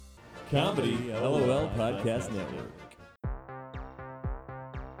Comedy LOL Podcast Network.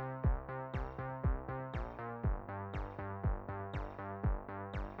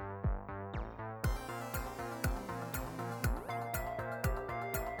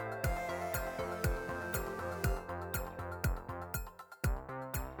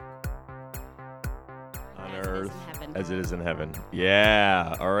 Earth as it is in heaven.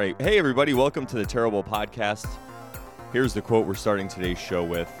 Yeah. All right. Hey, everybody. Welcome to the Terrible Podcast. Here's the quote we're starting today's show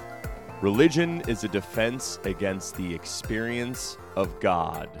with. Religion is a defense against the experience of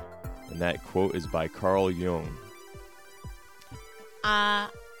God. And that quote is by Carl Jung. I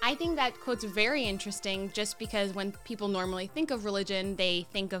think that quote's very interesting just because when people normally think of religion, they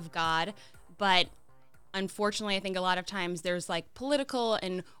think of God. But unfortunately, I think a lot of times there's like political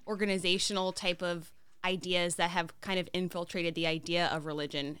and organizational type of ideas that have kind of infiltrated the idea of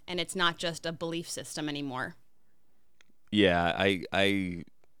religion, and it's not just a belief system anymore. Yeah, I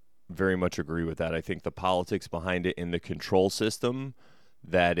very much agree with that. I think the politics behind it and the control system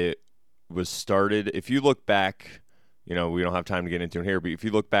that it was started, if you look back, you know, we don't have time to get into it here, but if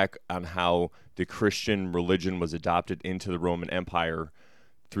you look back on how the Christian religion was adopted into the Roman Empire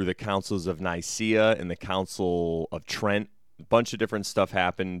through the councils of Nicaea and the Council of Trent, a bunch of different stuff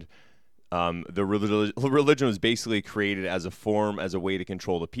happened. The religion was basically created as a form, as a way to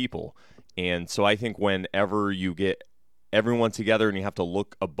control the people. And so I think whenever you get everyone together and you have to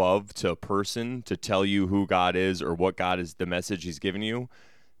look above to a person to tell you who God is or what God is, the message he's given you,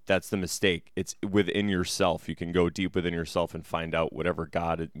 that's the mistake. It's within yourself. You can go deep within yourself and find out whatever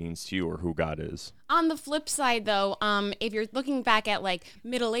God it means to you or who God is. On the flip side, though, if you're looking back at like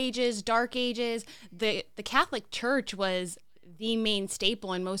Middle Ages, Dark Ages, the Catholic Church was the main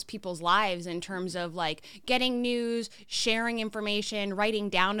staple in most people's lives in terms of like getting news, sharing information, writing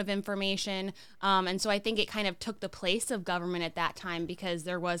down of information. And so I think it kind of took the place of government at that time because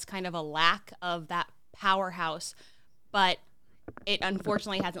there was kind of a lack of that powerhouse, but it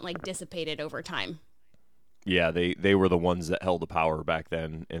unfortunately hasn't like dissipated over time. Yeah, they were the ones that held the power back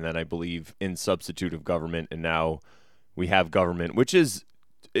then. And then I believe in substitute of government. And now we have government, which is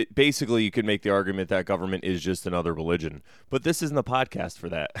basically, you could make the argument that government is just another religion, but this isn't a podcast for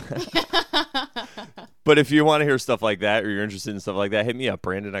that. But if you want to hear stuff like that or you're interested in stuff like that, hit me up,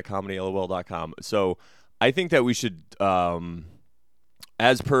 Brandon@comedylol.com. So I think that we should,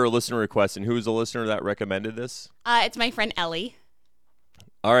 as per listener request, and who is the listener that recommended this? It's my friend Ellie.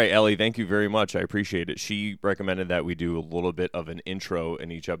 All right, Ellie, thank you very much. I appreciate it. She recommended that we do a little bit of an intro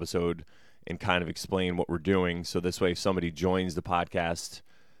in each episode and kind of explain what we're doing. So this way, if somebody joins the podcast,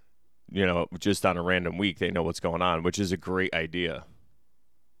 you know, just on a random week, they know what's going on, which is a great idea.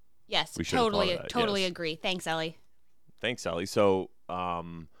 Yes, totally yes. Agree. Thanks, Ellie. Thanks, Ellie. So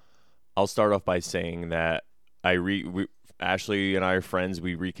I'll start off by saying that Ashley and I are friends.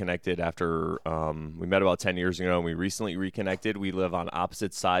 We reconnected after we met about 10 years ago, and we recently reconnected. We live on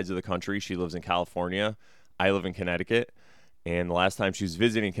opposite sides of the country. She lives in California. I live in Connecticut. And the last time she was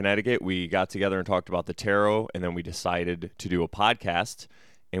visiting Connecticut, we got together and talked about the tarot, and then we decided to do a podcast.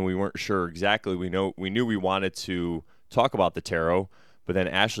 And we weren't sure exactly. We knew we wanted to talk about the tarot, but then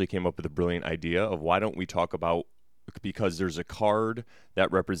Ashley came up with a brilliant idea of why don't we talk about, because there's a card that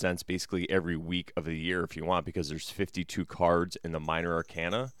represents basically every week of the year if you want, because there's 52 cards in the minor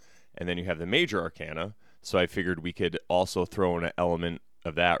arcana, and then you have the major arcana. So I figured we could also throw in an element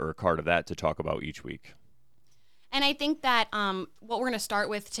of that or a card of that to talk about each week. And I think that what we're going to start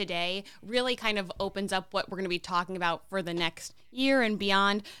with today really kind of opens up what we're going to be talking about for the next year and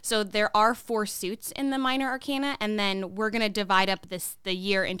beyond. So there are 4 suits in the minor arcana, and then we're going to divide up the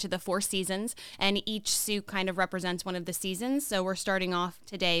year into the 4 seasons, and each suit kind of represents one of the seasons. So we're starting off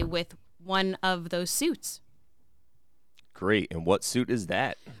today with one of those suits. Great. And what suit is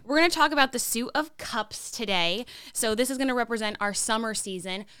that? We're going to talk about the Suit of Cups today. So this is going to represent our summer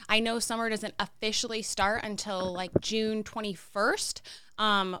season. I know summer doesn't officially start until like June 21st,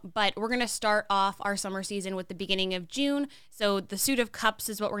 but we're going to start off our summer season with the beginning of June. So the Suit of Cups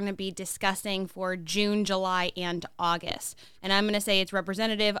is what we're going to be discussing for June, July, and August. And I'm going to say it's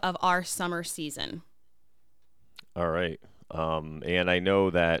representative of our summer season. All right. And I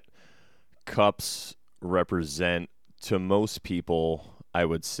know that cups represent, to most people, I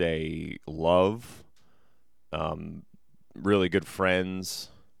would say love, really good friends,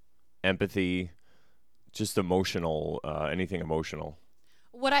 empathy, just emotional, anything emotional.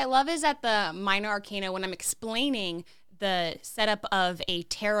 What I love is at the minor arcana, when I'm explaining the setup of a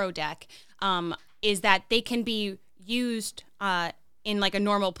tarot deck, is that they can be used in like a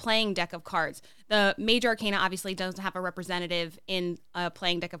normal playing deck of cards. The major arcana obviously doesn't have a representative in a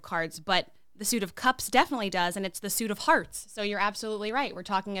playing deck of cards, but the Suit of Cups definitely does, and it's the Suit of Hearts. So you're absolutely right. We're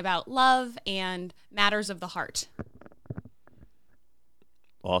talking about love and matters of the heart.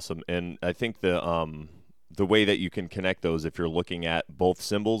 Awesome. And I think the way that you can connect those, if you're looking at both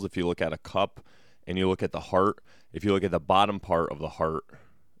symbols, if you look at a cup and you look at the heart, if you look at the bottom part of the heart,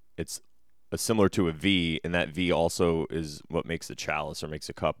 it's similar to a V, and that V also is what makes the chalice or makes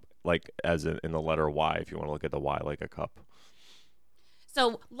a cup, like as in the letter Y, if you want to look at the Y like a cup.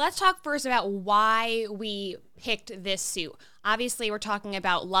 So let's talk first about why we picked this suit. Obviously, we're talking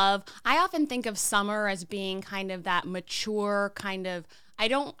about love. I often think of summer as being kind of that mature kind of, I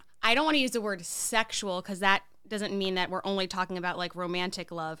don't want to use the word sexual because that doesn't mean that we're only talking about like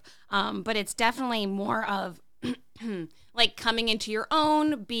romantic love. But it's definitely more of like coming into your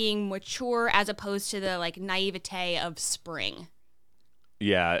own, being mature as opposed to the like naivete of spring.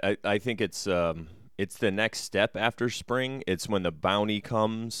 Yeah, I think it's the next step after spring. It's when the bounty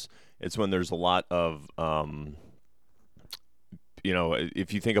comes. It's when there's a lot of,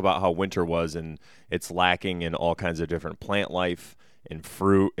 if you think about how winter was and it's lacking in all kinds of different plant life and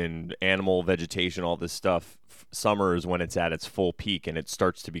fruit and animal vegetation, all this stuff. Summer is when it's at its full peak, and it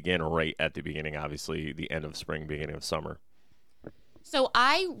starts to begin right at the beginning, obviously, the end of spring, beginning of summer. So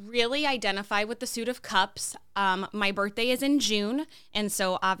I really identify with the Suit of Cups. My birthday is in June, and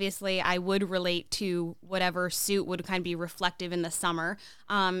so obviously I would relate to whatever suit would kind of be reflective in the summer.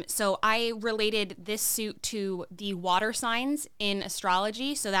 So I related this suit to the water signs in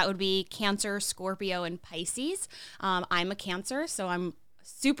astrology. So that would be Cancer, Scorpio, and Pisces. I'm a Cancer, so I'm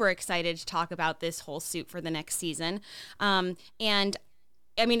super excited to talk about this whole suit for the next season. And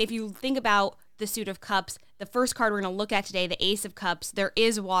I mean, if you think about the Suit of Cups, the first card we're going to look at today, the Ace of Cups, there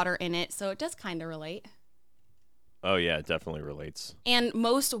is water in it, so it does kind of relate. Oh, yeah, it definitely relates. And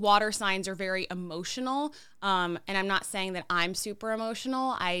most water signs are very emotional, and I'm not saying that I'm super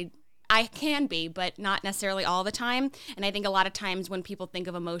emotional. I can be, but not necessarily all the time. And I think a lot of times when people think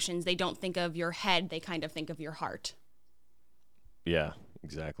of emotions, they don't think of your head, they kind of think of your heart. Yeah,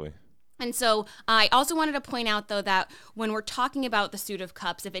 exactly. And so I also wanted to point out, though, that when we're talking about the Suit of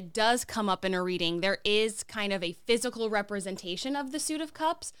Cups, if it does come up in a reading, there is kind of a physical representation of the Suit of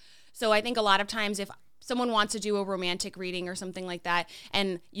Cups. So I think a lot of times if someone wants to do a romantic reading or something like that,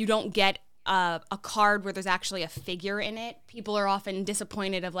 and you don't get a card where there's actually a figure in it, people are often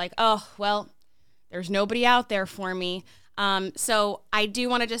disappointed of like, oh, well, there's nobody out there for me. So I do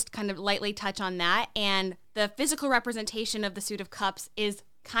want to just kind of lightly touch on that. And the physical representation of the Suit of Cups is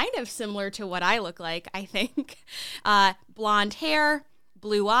kind of similar to what I look like, I think. Blonde hair,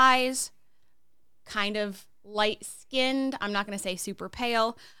 blue eyes, kind of light-skinned. I'm not going to say super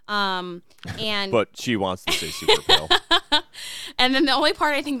pale. And But she wants to say super pale. And then the only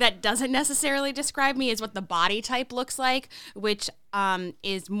part I think that doesn't necessarily describe me is what the body type looks like, which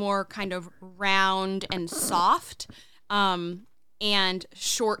is more kind of round and soft. And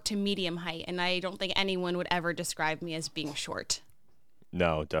short to medium height. And I don't think anyone would ever describe me as being short.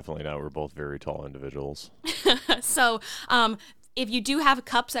 No, definitely not. We're both very tall individuals. So if you do have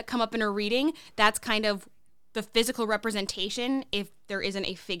cups that come up in a reading, that's kind of the physical representation. If there isn't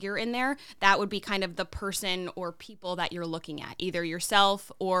a figure in there, that would be kind of the person or people that you're looking at, either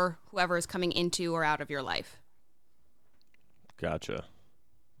yourself or whoever is coming into or out of your life. Gotcha.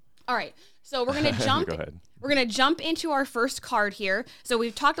 All right. So we're going to jump. Go ahead. We're going to jump into our first card here. So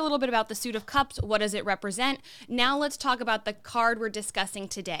we've talked a little bit about the Suit of Cups. What does it represent? Now let's talk about the card we're discussing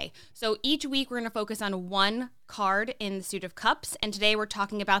today. So each week we're going to focus on one card in the Suit of Cups. And today we're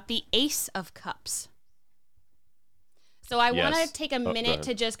talking about the Ace of Cups. So I want to take a minute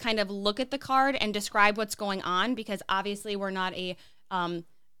to just kind of look at the card and describe what's going on, because obviously we're not a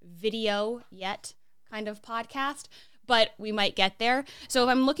video yet kind of podcast, but we might get there. So if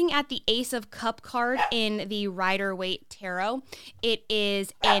I'm looking at the Ace of Cup card in the Rider-Waite Tarot, it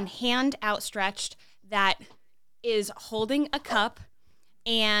is a hand outstretched that is holding a cup,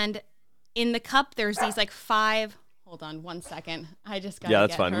 and in the cup there's these like 5. Hold on 1 second. I just got. Yeah,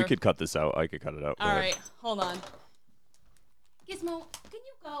 that's fine. We could cut this out. I could cut it out. All right, hold on. Gizmo, can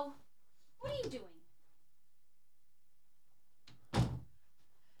you go? What are you doing?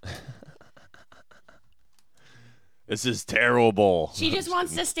 This is terrible. She just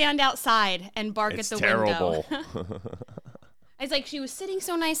wants to stand outside and bark at the terrible. window. It's like she was sitting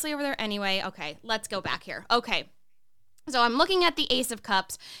so nicely over there anyway. Okay, let's go back here. Okay, so I'm looking at the Ace of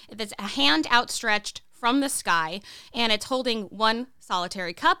Cups. It's a hand outstretched from the sky, and it's holding one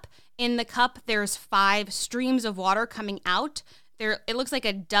solitary cup. In the cup, there's 5 streams of water coming out. There, it looks like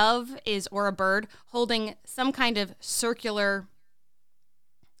a dove or a bird holding some kind of circular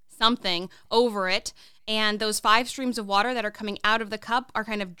something over it. And those 5 streams of water that are coming out of the cup are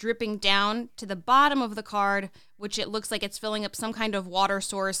kind of dripping down to the bottom of the card, which it looks like it's filling up some kind of water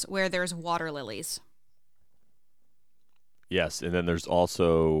source where there's water lilies. Yes, and then there's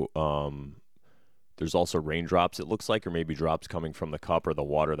also raindrops, it looks like, or maybe drops coming from the cup or the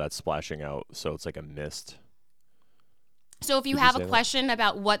water that's splashing out. So it's like a mist. So if you have a question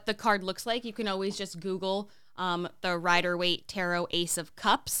about what the card looks like, you can always just Google the Rider-Waite Tarot Ace of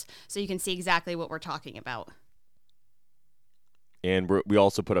Cups, so you can see exactly what we're talking about. And we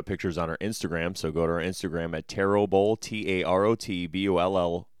also put up pictures on our Instagram, so go to our Instagram at Tarot Bowl,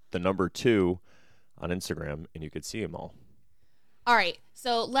 TAROTBOLL, the number 2 on Instagram, and you could see them all. All right,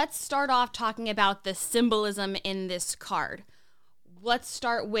 so let's start off talking about the symbolism in this card. Let's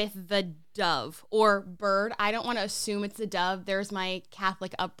start with the dove or bird. I don't want to assume it's a dove. There's my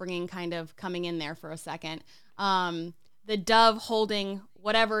Catholic upbringing kind of coming in there for a second. The dove holding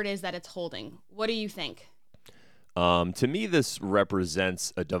whatever it is that it's holding. What do you think? To me, this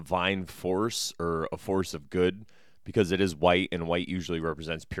represents a divine force or a force of good because it is white, and white usually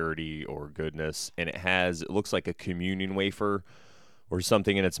represents purity or goodness. And it looks like a communion wafer or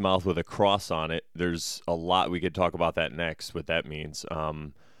something in its mouth with a cross on it. There's a lot. We could talk about that next, what that means.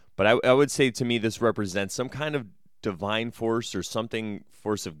 But I would say to me, this represents some kind of divine force or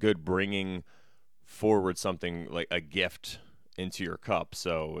force of good bringing forward something like a gift into your cup.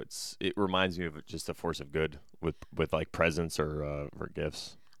 So it reminds me of just a force of good with like presents or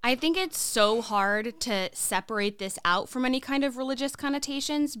gifts. I think it's so hard to separate this out from any kind of religious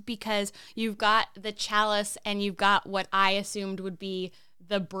connotations because you've got the chalice and you've got what I assumed would be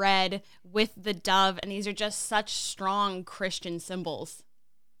the bread with the dove, and these are just such strong Christian symbols.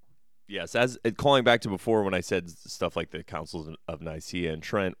 Yes, as calling back to before when I said stuff like the Councils of Nicaea and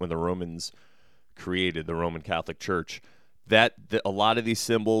Trent, when the Romans created the Roman Catholic Church, a lot of these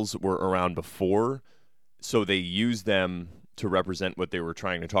symbols were around before, so they used them to represent what they were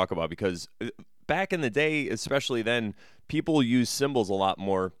trying to talk about, because back in the day, especially then, people use symbols a lot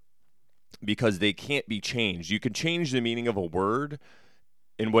more because they can't be changed. You can change the meaning of a word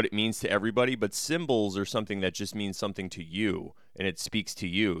and what it means to everybody, but symbols are something that just means something to you and it speaks to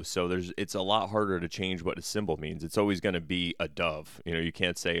you. So it's a lot harder to change what a symbol means. It's always going to be a dove. You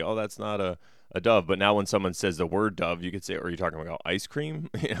can't say, oh, that's not a dove. But now when someone says the word dove, you could say, are you talking about ice cream?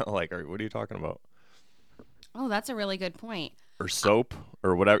 What are you talking about? Oh, that's a really good point. Or soap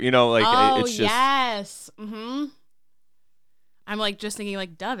or whatever, oh, it's just. Yes. Mm-hmm. I'm just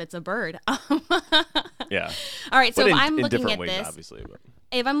thinking dove, it's a bird. Yeah. All right. So but if I'm in looking different at ways, this, obviously, but.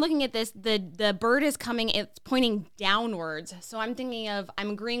 If I'm looking at this, the bird is coming, it's pointing downwards. So I'm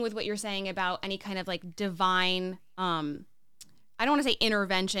agreeing with what you're saying about any kind of divine, I don't want to say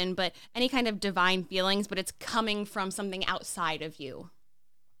intervention, but any kind of divine feelings, but it's coming from something outside of you.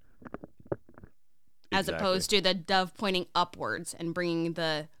 As opposed to the dove pointing upwards and bringing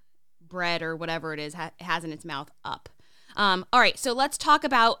the bread or whatever it is has in its mouth up. All right, so let's talk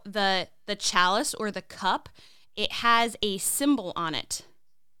about the chalice or the cup. It has a symbol on it.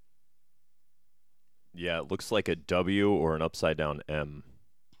 Yeah, it looks like a W or an upside down M.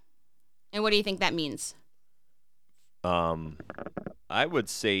 And what do you think that means? I would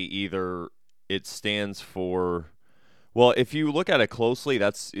say either it stands for. Well, if you look at it closely,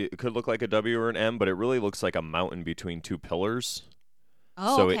 it could look like a W or an M, but it really looks like a mountain between two pillars.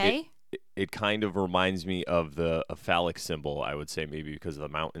 Oh, so okay. It kind of reminds me of a phallic symbol, I would say, maybe because of the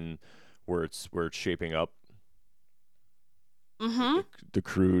mountain where it's shaping up. Mm-hmm.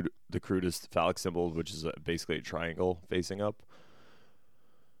 The crudest phallic symbol, which is basically a triangle facing up.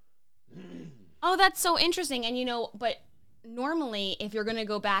 Oh, that's so interesting. And but normally, if you're going to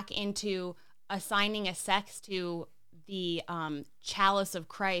go back into assigning a sex to the chalice of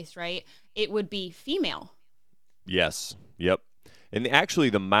Christ, right? It would be female. Yes. Yep. And actually,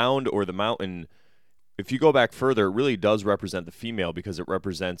 the mound or the mountain, if you go back further, it really does represent the female because it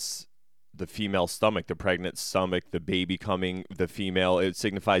represents the female stomach, the pregnant stomach, the baby coming, the female. It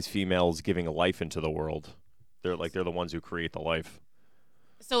signifies females giving life into the world. They're the ones who create the life.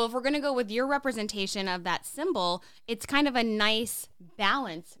 So if we're going to go with your representation of that symbol, it's kind of a nice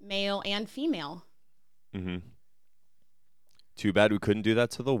balance, male and female. Mm-hmm. Too bad we couldn't do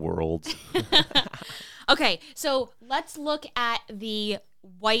that to the world. Okay, so let's look at the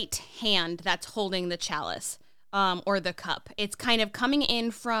white hand that's holding the chalice or the cup. It's kind of coming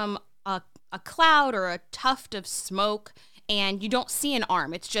in from a cloud or a tuft of smoke, and you don't see an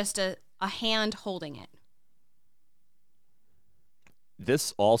arm. It's just a hand holding it.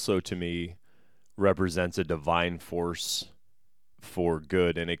 This also, to me, represents a divine force for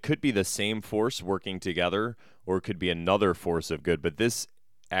good, and it could be the same force working together, or it could be another force of good. But this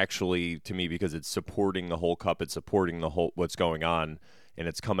actually, to me, because it's supporting the whole cup, it's supporting the whole what's going on, and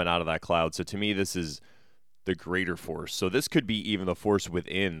it's coming out of that cloud. So to me, this is the greater force. So this could be even the force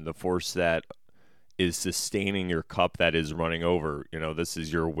within, the force that is sustaining your cup that is running over. This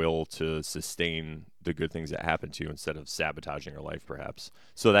is your will to sustain the good things that happen to you instead of sabotaging your life, perhaps.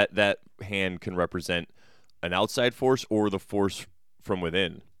 So that hand can represent an outside force or the force from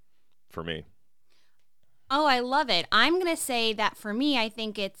within for me. Oh, I love it. I'm going to say that for me, I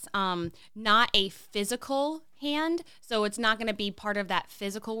think it's not a physical hand. So it's not going to be part of that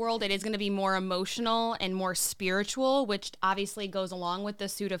physical world. It is going to be more emotional and more spiritual, which obviously goes along with the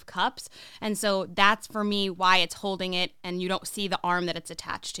Suit of Cups. And so that's for me why it's holding it and you don't see the arm that it's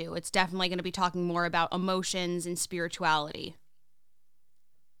attached to. It's definitely going to be talking more about emotions and spirituality.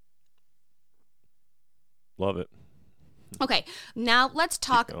 Love it. Okay, now let's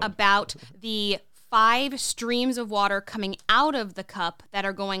talk about the 5 streams of water coming out of the cup that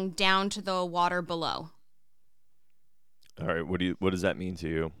are going down to the water below. All right, what does that mean to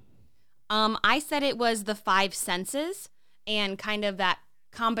you? I said it was the 5 senses and kind of that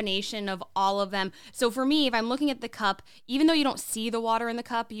combination of all of them. So for me, if I'm looking at the cup, even though you don't see the water in the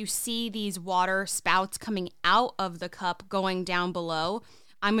cup, you see these water spouts coming out of the cup going down below.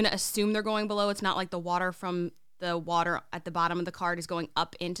 I'm going to assume they're going below. It's not like the water from the water at the bottom of the card is going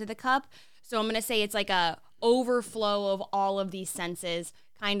up into the cup. So I'm going to say it's like a overflow of all of these senses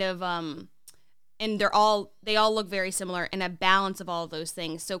kind of, and they all look very similar, and a balance of all of those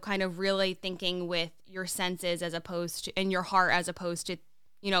things. So kind of really thinking with your senses as opposed to, and your heart as opposed to,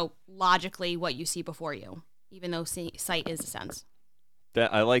 logically what you see before you, even though sight is a sense.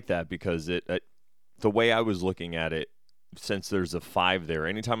 I like that because the way I was looking at it, since there's a 5 there,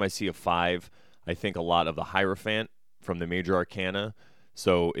 anytime I see a 5, I think a lot of the Hierophant from the Major Arcana.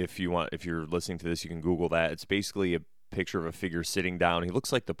 So if you're listening to this, you can Google that. It's basically a picture of a figure sitting down. He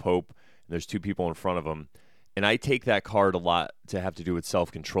looks like the Pope, and there's 2 people in front of him. And I take that card a lot to have to do with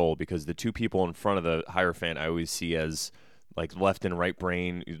self-control because the 2 people in front of the Hierophant I always see as like left and right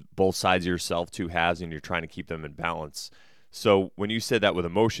brain, both sides of yourself, 2 halves, and you're trying to keep them in balance. So when you said that with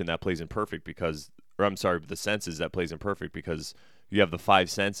emotion, that plays in perfect the senses, that plays in perfect because you have the 5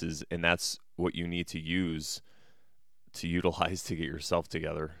 senses, and that's what you need to use to utilize to get yourself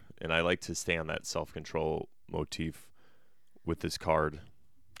together. And I like to stay on that self-control motif with this card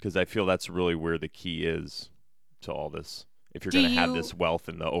because I feel that's really where the key is to all this. If you're going to have this wealth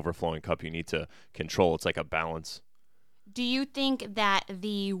in the overflowing cup, you need to control. It's like a balance. Do you think that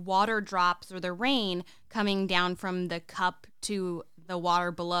the water drops or the rain coming down from the cup to the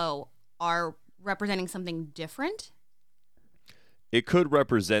water below are representing something different? It could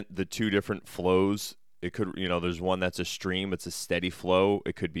represent the 2 different flows. It could, there's one that's a stream. It's a steady flow.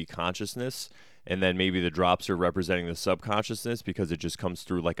 It could be consciousness. And then maybe the drops are representing the subconsciousness because it just comes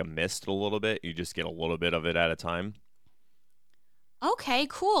through like a mist a little bit. You just get a little bit of it at a time. Okay,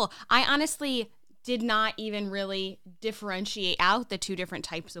 cool. I honestly did not even really differentiate out the 2 different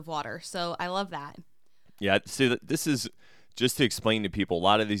types of water. So I love that. Yeah, see, this is just to explain to people a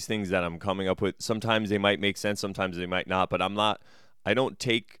lot of these things that I'm coming up with. Sometimes they might make sense, sometimes they might not, but I don't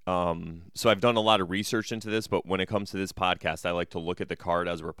take, so I've done a lot of research into this, but when it comes to this podcast, I like to look at the card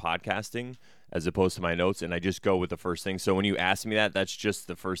as we're podcasting as opposed to my notes, and I just go with the first thing. So when you asked me that, that's just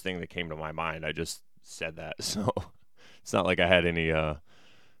the first thing that came to my mind. I just said that. So it's not like I had any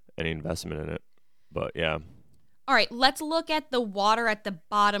investment in it, but yeah. All right, let's look at the water at the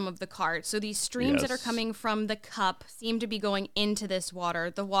bottom of the card. So these streams that are coming from the cup seem to be going into this water.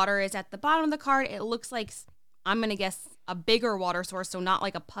 The water is at the bottom of the card. It looks like, I'm going to guess, a bigger water source, so not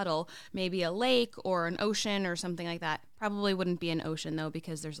like a puddle, maybe a lake or an ocean or something like that. Probably wouldn't be an ocean, though,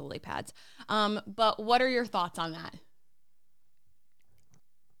 because there's lily pads. But what are your thoughts on that?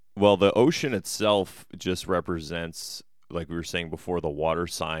 Well, the ocean itself just represents, like we were saying before, the water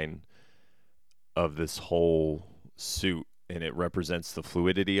sign of this whole suit, and it represents the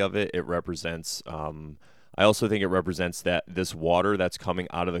fluidity of it. It represents, I also think it represents that this water that's coming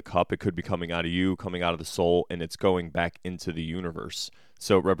out of the cup, it could be coming out of you, coming out of the soul, and it's going back into the universe.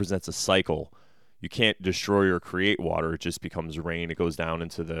 So it represents a cycle. You can't destroy or create water. It just becomes rain. It goes down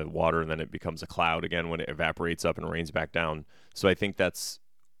into the water, and then it becomes a cloud again when it evaporates up and rains back down. So I think that's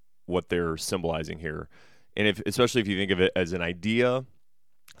what they're symbolizing here. And especially if you think of it as an idea,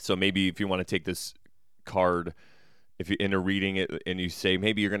 so maybe if you want to take this card, if you're into reading it and you say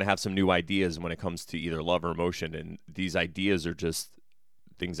maybe you're going to have some new ideas when it comes to either love or emotion, and these ideas are just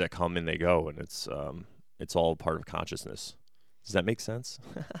things that come and they go, and it's all part of consciousness. Does that make sense?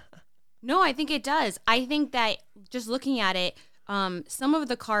 No, I think it does. I think that just looking at it, some of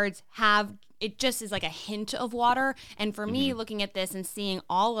the cards have, it just is like a hint of water. And for me, looking at this and seeing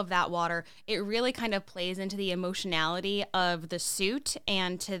all of that water, it really kind of plays into the emotionality of the suit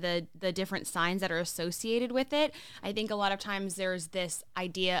and to the different signs that are associated with it. I think a lot of times there's this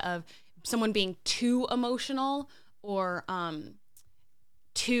idea of someone being too emotional or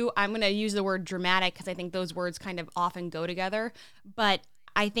too, I'm going to use the word dramatic because I think those words kind of often go together. But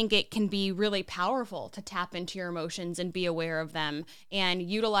I think it can be really powerful to tap into your emotions and be aware of them and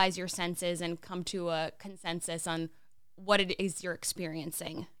utilize your senses and come to a consensus on what it is you're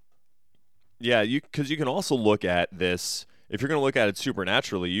experiencing. Yeah, because you can also look at this, if you're going to look at it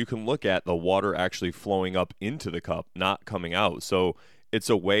supernaturally, you can look at the water actually flowing up into the cup, not coming out. So it's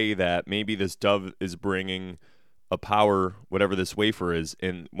a way that maybe this dove is bringing a power, whatever this wafer is,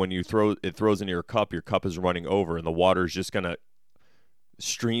 and when you throw it, throws into your cup is running over, and the water is just going to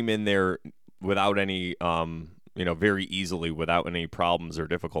stream in there without any very easily, without any problems or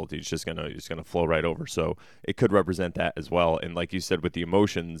difficulties. It's just gonna flow right over. So it could represent that as well. And like you said, with the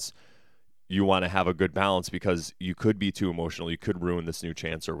emotions, you want to have a good balance because you could be too emotional. You could ruin this new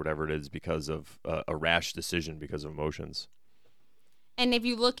chance or whatever it is because of a rash decision because of emotions. And if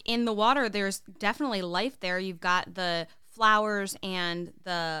you look in the water, there's definitely life there. You've got the flowers and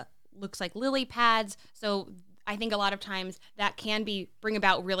the looks like lily pads. So I think a lot of times that can bring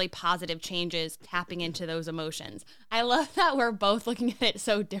about really positive changes, tapping into those emotions. I love that we're both looking at it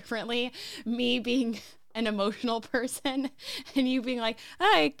so differently. Me being an emotional person and you being like,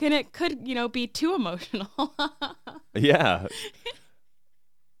 it could be too emotional. Yeah.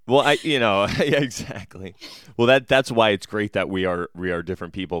 Well, yeah, exactly. Well, that's why it's great that we are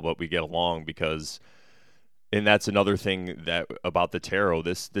different people, but we get along because. And that's another thing that about the tarot.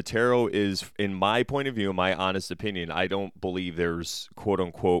 The tarot is, in my point of view, my honest opinion, I don't believe there's quote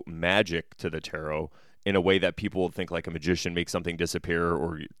unquote magic to the tarot in a way that people think like a magician makes something disappear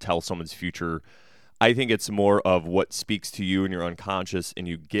or tell someone's future. I think it's more of what speaks to you in your unconscious and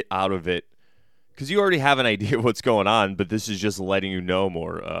you get out of it because you already have an idea of what's going on, but this is just letting you know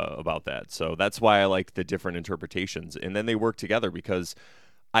more about that. So that's why I like the different interpretations. And then they work together because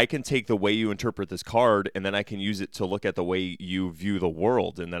I can take the way you interpret this card and then I can use it to look at the way you view the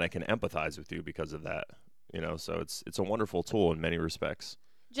world, and then I can empathize with you because of that. So it's a wonderful tool in many respects.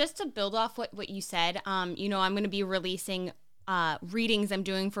 Just to build off what you said, I'm going to be releasing readings I'm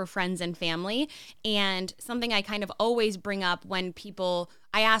doing for friends and family, and something I kind of always bring up when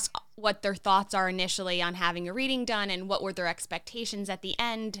I ask what their thoughts are initially on having a reading done and what were their expectations at the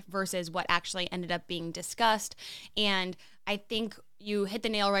end versus what actually ended up being discussed. And I think you hit the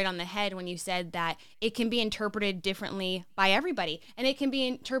nail right on the head when you said that it can be interpreted differently by everybody, and it can be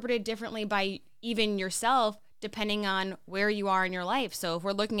interpreted differently by even yourself depending on where you are in your life. So if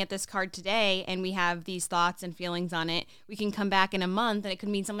we're looking at this card today and we have these thoughts and feelings on it, we can come back in a month and it could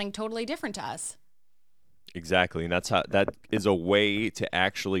mean something totally different to us. Exactly. And that is a way to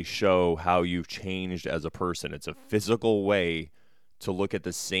actually show how you've changed as a person. It's a physical way to look at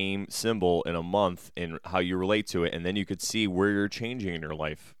the same symbol in a month and how you relate to it. And then you could see where you're changing in your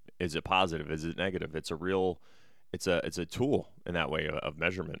life. Is it positive? Is it negative? It's a tool in that way of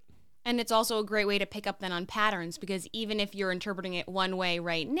measurement. And it's also a great way to pick up then on patterns, because even if you're interpreting it one way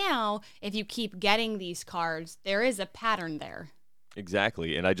right now, if you keep getting these cards, there is a pattern there.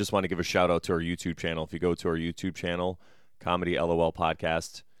 Exactly. And I just want to give a shout out to our YouTube channel. If you go to our YouTube channel, Comedy LOL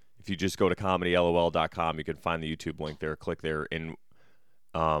Podcast, if you just go to comedylol.com, you can find the YouTube link there. Click there. And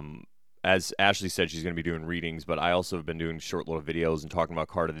as Ashley said, she's going to be doing readings, but I also have been doing short little videos and talking about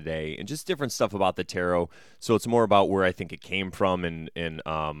card of the day and just different stuff about the tarot. So it's more about where I think it came from and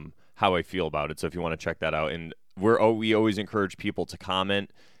how I feel about it. So if you want to check that out. And we always encourage people to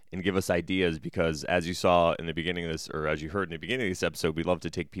comment and give us ideas, because as you saw in the beginning of this, or as you heard in the beginning of this episode, we love to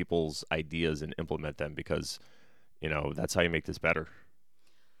take people's ideas and implement them because, that's how you make this better.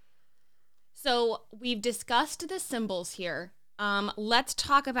 So we've discussed the symbols here. Let's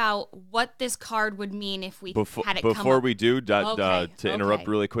talk about what this card would mean if we had it come up. Before we do, to Okay. interrupt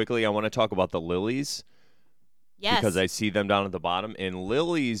really quickly, I want to talk about the lilies. Yes. Because I see them down at the bottom. And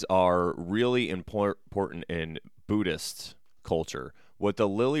lilies are really important in Buddhist culture. What the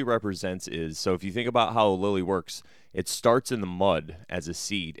lily represents is, so if you think about how a lily works, it starts in the mud as a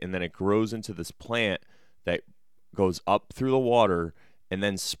seed, and then it grows into this plant that goes up through the water and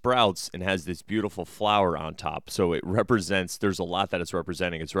then sprouts and has this beautiful flower on top. So it represents, there's a lot that it's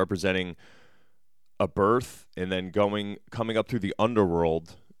representing. It's representing a birth and then coming up through the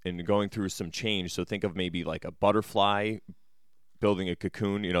underworld and going through some change. So think of maybe like a butterfly building a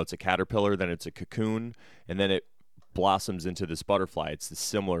cocoon. It's a caterpillar, then it's a cocoon, and then it blossoms into this butterfly. It's a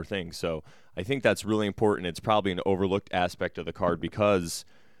similar thing. So I think that's really important. It's probably an overlooked aspect of the card because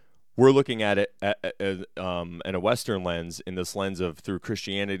we're looking at it in a Western lens, in this lens of through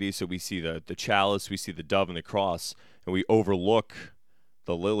Christianity. So we see the chalice, we see the dove and the cross, and we overlook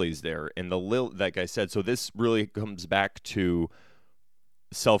the lilies there. And like I said, so this really comes back to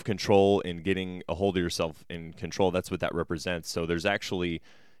self-control and getting a hold of yourself in control. That's what that represents. So there's actually,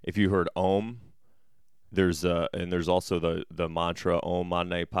 if you heard Om, and there's also the mantra Om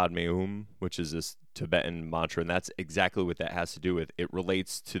Mani Padme Hum, which is this Tibetan mantra, and that's exactly what that has to do with. It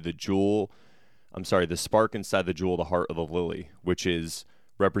relates to the spark inside the jewel, the heart of the lily, which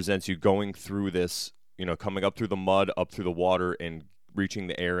represents you going through this, coming up through the mud, up through the water, and reaching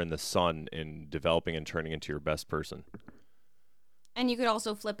the air and the sun, and developing and turning into your best person. And you could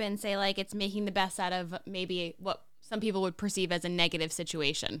also flip it and say, like, it's making the best out of maybe what some people would perceive as a negative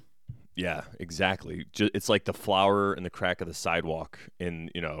situation. Yeah, exactly. It's like the flower in the crack of the sidewalk in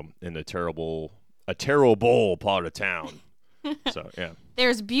a terrible part of town. So, yeah.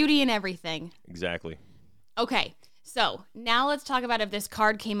 There's beauty in everything. Exactly. Okay, so now let's talk about if this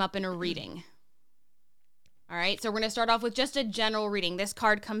card came up in a reading. All right, so we're going to start off with just a general reading. This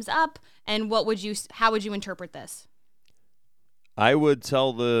card comes up, and how would you interpret this? I would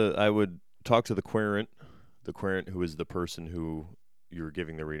talk to the querent who is the person who you're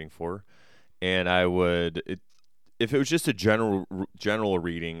giving the reading for, and if it was just a general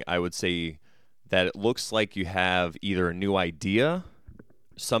reading, I would say that it looks like you have either a new idea,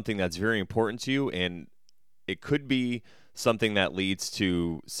 something that's very important to you, and it could be something that leads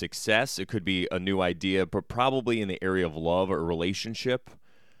to success. It could be a new idea, but probably in the area of love or relationship.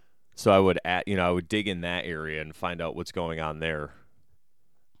 So I would dig in that area and find out what's going on there.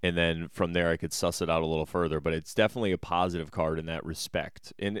 And then from there, I could suss it out a little further. But it's definitely a positive card in that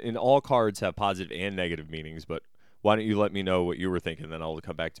respect. And all cards have positive and negative meanings. But why don't you let me know what you were thinking, then I'll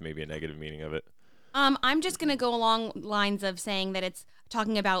come back to maybe a negative meaning of it. I'm just going to go along lines of saying that it's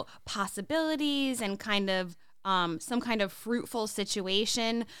talking about possibilities and kind of some kind of fruitful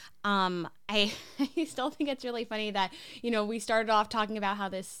situation. I still think it's really funny that, we started off talking about how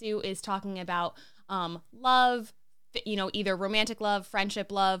this suit is talking about love, either romantic love,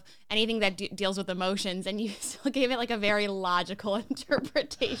 friendship love, anything that deals with emotions, and you still gave it like a very logical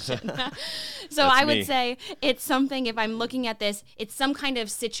interpretation. So I would say it's something, if I'm looking at this, it's some kind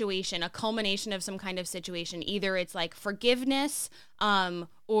of situation, a culmination of some kind of situation. Either it's like forgiveness,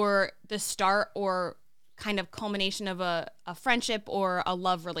 or the start or kind of culmination of a friendship or a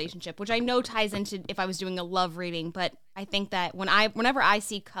love relationship, which I know ties into if I was doing a love reading. But I think that whenever I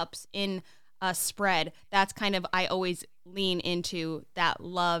see cups in a spread, that's kind of, I always lean into that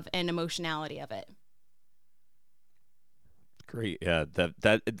love and emotionality of it. Great. Yeah,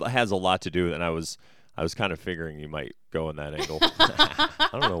 that it has a lot to do with it, and I was kind of figuring you might go in that angle. I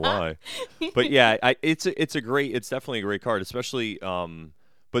don't know why. But yeah, it's definitely a great card, especially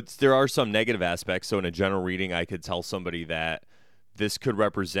but there are some negative aspects. So in a general reading, I could tell somebody that this could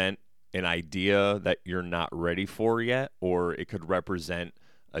represent an idea that you're not ready for yet, or it could represent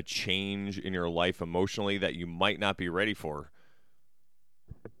a change in your life emotionally that you might not be ready for.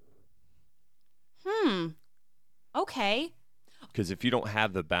 Okay. Because if you don't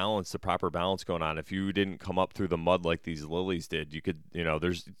have the proper balance going on, if you didn't come up through the mud like these lilies did, you could,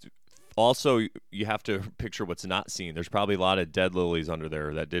 there's also, you have to picture what's not seen. There's probably a lot of dead lilies under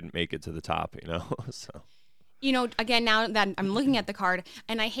there that didn't make it to the top, so. Again, now that I'm looking at the card,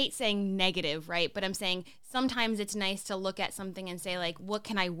 and I hate saying negative, right? But I'm saying sometimes it's nice to look at something and say, like, what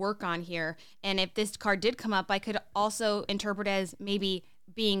can I work on here? And if this card did come up, I could also interpret it as maybe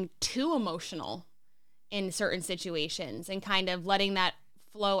being too emotional in certain situations and kind of letting that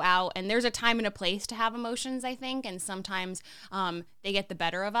flow out. And there's a time and a place to have emotions, I think, and sometimes they get the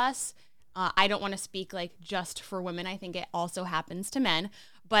better of us. I don't want to speak like just for women. I think it also happens to men,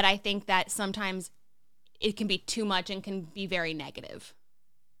 but I think that sometimes it can be too much and can be very negative.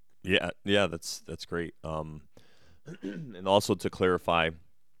 Yeah, that's great. And also to clarify,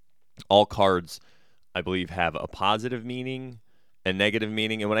 all cards, I believe, have a positive meaning and negative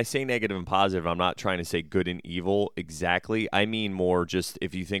meaning. And when I say negative and positive, I'm not trying to say good and evil exactly. I mean more just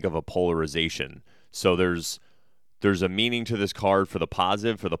if you think of a polarization. So there's a meaning to this card for the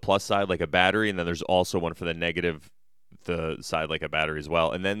positive, for the plus side, like a battery, and then there's also one for the negative, the side like a battery as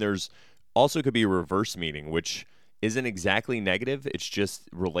well. And then there's also could be a reverse meaning, which isn't exactly negative. It just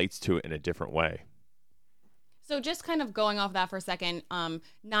relates to it in a different way. So just kind of going off that for a second,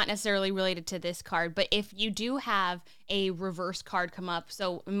 not necessarily related to this card, but if you do have a reverse card come up,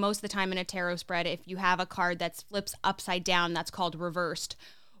 so most of the time in a tarot spread, if you have a card that flips upside down, that's called reversed.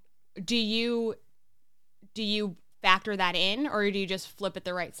 Do you factor that in, or do you just flip it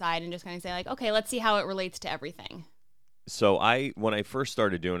the right side and just kind of say like, okay, let's see how it relates to everything? So when I first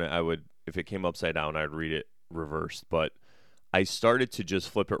started doing it, I would, if it came upside down, I'd read it reversed. But I started to just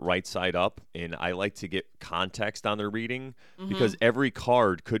flip it right side up, and I like to get context on the reading because every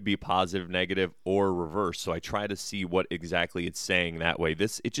card could be positive, negative, or reverse. So I try to see what exactly it's saying that way.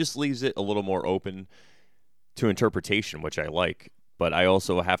 It just leaves it a little more open to interpretation, which I like. But I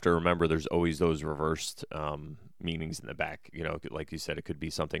also have to remember there's always those reversed meanings in the back. You know, like you said, it could be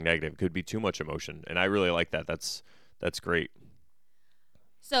something negative. It could be too much emotion. And I really like that. That's great.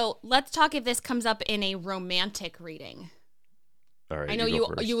 So let's talk if this comes up in a romantic reading. All right, I know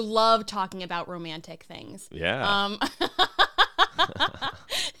you love talking about romantic things. Yeah.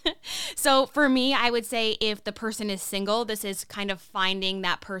 So for me, I would say if the person is single, this is kind of finding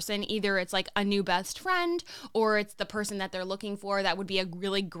that person. Either it's like a new best friend or it's the person that they're looking for. That would be a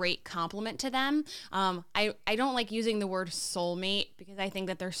really great compliment to them. I don't like using the word soulmate because I think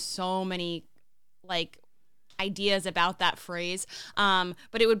that there's so many like ideas about that phrase.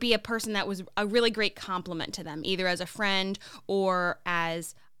 But it would be a person that was a really great compliment to them, either as a friend or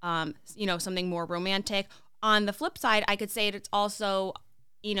as, something more romantic. On the flip side, I could say it's also,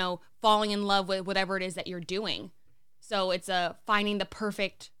 falling in love with whatever it is that you're doing. So it's finding the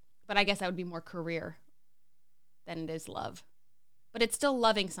perfect, but I guess that would be more career than it is love. But it's still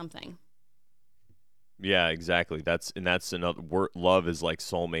loving something. Yeah, exactly. That's another word. Love is like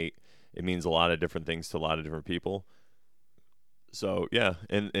soulmate. It means a lot of different things to a lot of different people. So yeah,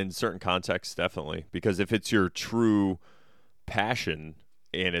 in certain contexts, definitely. Because if it's your true passion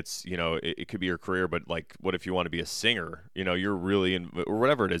and it's, it could be your career, but like, what if you want to be a singer? You're really or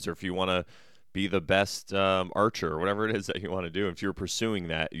whatever it is, or if you want to be the best archer or whatever it is that you want to do. If you're pursuing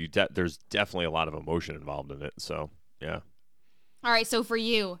that, there's definitely a lot of emotion involved in it. So yeah. All right. So for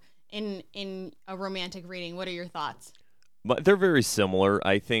you in a romantic reading, what are your thoughts? But they're very similar.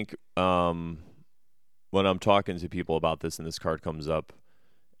 I think when I'm talking to people about this and this card comes up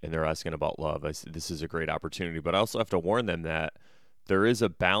and they're asking about love, I said, this is a great opportunity. But I also have to warn them that there is a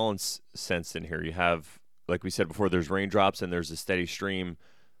balance sense in here. You have, like we said before, there's raindrops and there's a steady stream.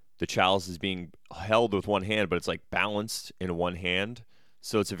 The chalice is being held with one hand, but it's like balanced in one hand.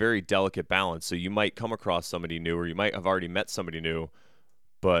 So it's a very delicate balance. So you might come across somebody new, or you might have already met somebody new,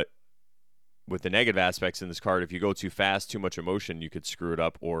 but with the negative aspects in this card, if you go too fast, too much emotion, you could screw it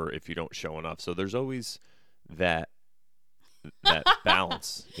up, or if you don't show enough. So there's always that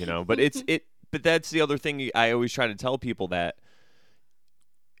balance, but that's the other thing I always try to tell people, that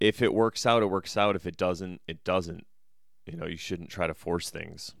if it works out, it works out. If it doesn't, it doesn't. You shouldn't try to force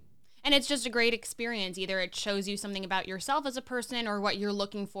things. And it's just a great experience. Either it shows you something about yourself as a person or what you're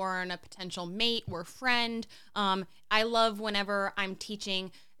looking for in a potential mate or friend. I love whenever I'm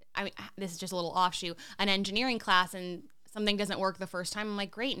teaching, this is just a little offshoot, an engineering class, and something doesn't work the first time. I'm like,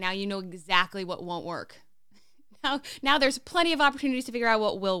 great, now you know exactly what won't work. Now there's plenty of opportunities to figure out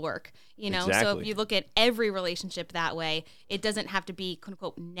what will work. Exactly. So if you look at every relationship that way, it doesn't have to be quote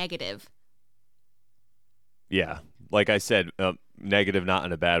unquote negative. Yeah, like I said, negative, not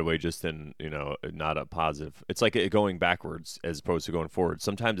in a bad way, just in not a positive. It's like going backwards as opposed to going forward.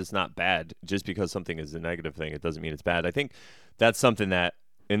 Sometimes it's not bad. Just because something is a negative thing, it doesn't mean it's bad. I think that's something that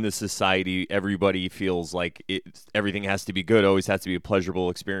in this society, everybody feels like everything has to be good, always has to be a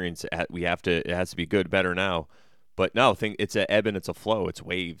pleasurable experience. It has to be good, better now. But no, it's an ebb and it's a flow. It's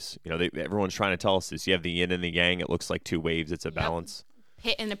waves. Everyone's trying to tell us this. You have the yin and the yang. It looks like two waves. It's a balance.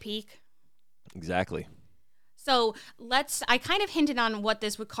 Hit and a peak. Exactly. So I kind of hinted on what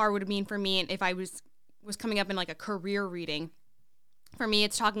this card would mean for me, and if I was coming up in like a career reading. For me,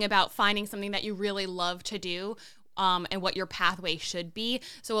 it's talking about finding something that you really love to do, and what your pathway should be.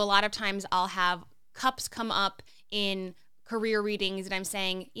 So a lot of times I'll have cups come up in career readings, and I'm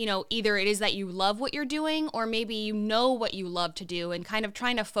saying, either it is that you love what you're doing, or maybe you know what you love to do, and kind of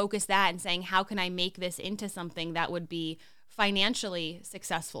trying to focus that and saying, how can I make this into something that would be financially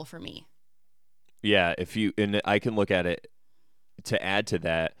successful for me? Yeah, and I can look at it to add to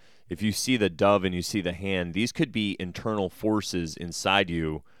that. If you see the dove and you see the hand, these could be internal forces inside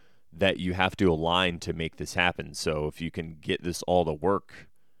you that you have to align to make this happen. So if you can get this all to work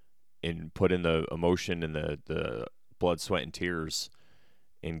and put in the emotion and the blood, sweat, and tears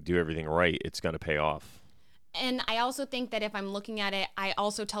and do everything right, it's going to pay off. And I also think that if I'm looking at it, I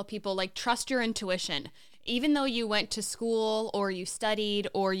also tell people, like, trust your intuition. Even though you went to school or you studied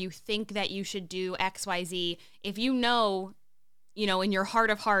or you think that you should do X, Y, Z, if in your heart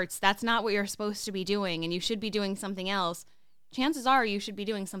of hearts, that's not what you're supposed to be doing and you should be doing something else, chances are you should be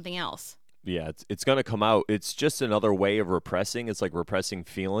doing something else. Yeah, it's going to come out. It's just another way of repressing. It's like repressing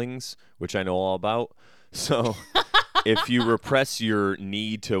feelings, which I know all about. So if you repress your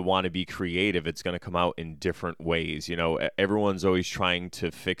need to want to be creative, it's going to come out in different ways. You know, everyone's always trying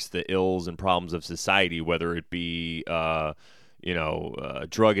to fix the ills and problems of society, whether it be, drug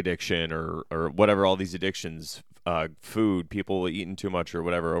addiction or whatever, all these addictions, food, people eating too much or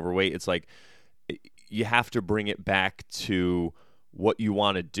whatever, overweight. It's like you have to bring it back to what you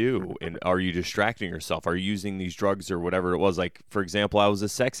want to do, and are you distracting yourself? Are you using these drugs or whatever it was? Like, for example, I was a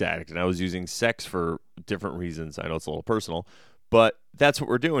sex addict and I was using sex for different reasons. I know it's a little personal, but that's what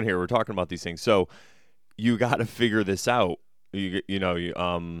we're doing here. We're talking about these things. So you got to figure this out. You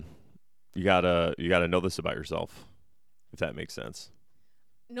gotta know this about yourself, if that makes sense.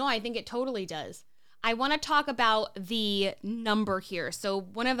 No, I think it totally does. I want to talk about the number here. So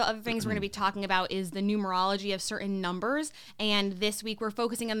one of the other things we're going to be talking about is the numerology of certain numbers. And this week we're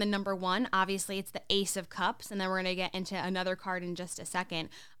focusing on the number 1. Obviously, it's the Ace of Cups. And then we're going to get into another card in just a second.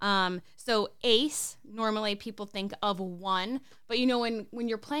 So Ace, normally people think of 1. But, when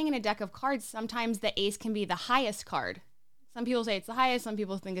you're playing in a deck of cards, sometimes the Ace can be the highest card. Some people say it's the highest. Some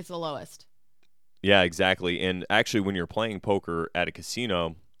people think it's the lowest. Yeah, exactly. And actually, when you're playing poker at a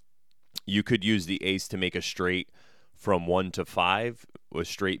casino, you could use the ace to make a straight from 1 to 5, with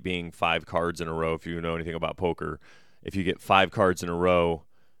straight being 5 cards in a row. If you know anything about poker, if you get 5 cards in a row,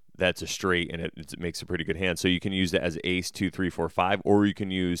 that's a straight, and it makes a pretty good hand. So you can use that as ace, 2, 3, 4, 5, or you can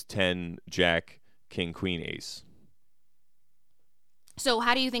use 10, jack, king, queen, ace. So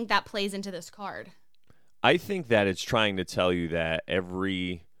how do you think that plays into this card? I think that it's trying to tell you that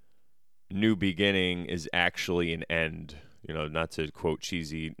every new beginning is actually an end. Not to quote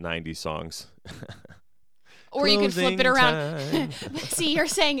cheesy 90s songs. Or you could flip it around. See,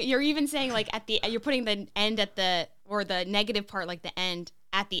 you're even saying like you're putting the end or the negative part, like the end,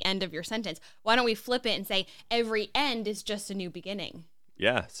 at the end of your sentence. Why don't we flip it and say every end is just a new beginning?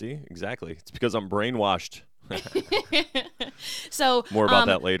 Yeah, see, exactly. It's because I'm brainwashed. So more about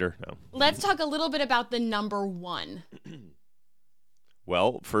that later. No. Let's talk a little bit about the number 1.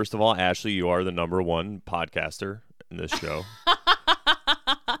 Well, first of all, Ashley, you are the number 1 podcaster in this show.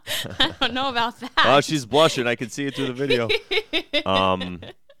 I don't know about that. Oh, she's blushing. I can see it through the video.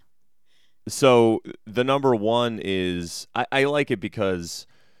 So the number 1 is I like it because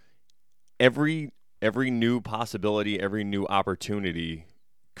every new possibility, every new opportunity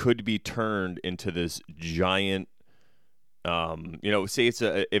could be turned into this giant. Say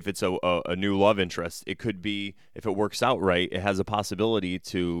if it's a new love interest, it could be, if it works out right, it has a possibility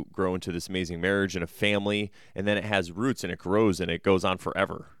to grow into this amazing marriage and a family, and then it has roots and it grows and it goes on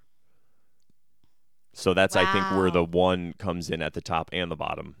forever. So that's, wow. I think, where the 1 comes in at the top and the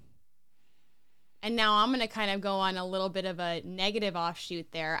bottom. And now I'm going to kind of go on a little bit of a negative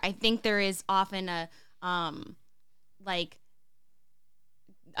offshoot there. I think there is often a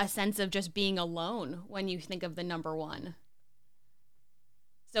sense of just being alone when you think of the number 1.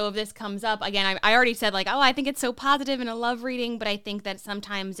 So if this comes up, again, I already said I think it's so positive in a love reading, but I think that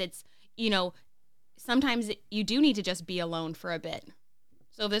sometimes it's, sometimes you do need to just be alone for a bit.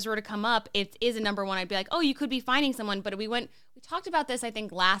 So if this were to come up, it is a number 1, I'd be like, oh, you could be finding someone. But we talked about this, I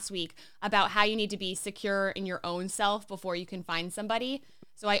think, last week, about how you need to be secure in your own self before you can find somebody.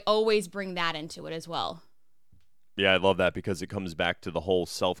 So I always bring that into it as well. Yeah, I love that because it comes back to the whole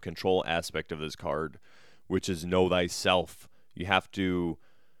self-control aspect of this card, which is know thyself. You have to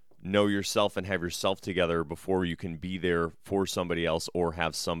know yourself and have yourself together before you can be there for somebody else or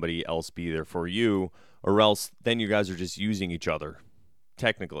have somebody else be there for you, or else then you guys are just using each other,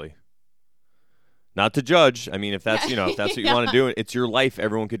 technically. Not to judge. I mean, if that's, if that's what you want to do, it's your life.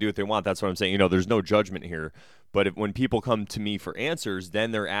 Everyone could do what they want. That's what I'm saying. There's no judgment here. But when people come to me for answers,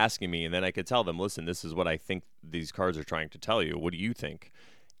 then they're asking me, and then I could tell them, listen, this is what I think these cards are trying to tell you. What do you think?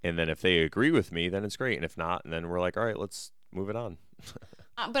 And then if they agree with me, then it's great. And if not, then we're like, all right, let's move it on.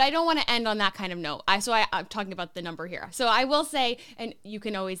 But I don't want to end on that kind of note. I'm talking about the number here. So I will say, and you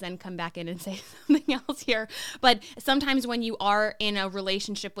can always then come back in and say something else here, but sometimes when you are in a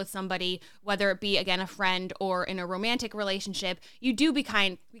relationship with somebody, whether it be, again, a friend or in a romantic relationship, you do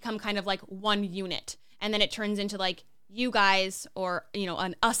become kind of like one unit. And then it turns into like you guys or,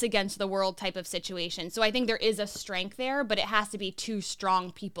 an us against the world type of situation. So I think there is a strength there, but it has to be 2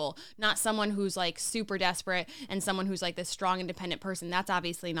 strong people, not someone who's like super desperate and someone who's like this strong, independent person. That's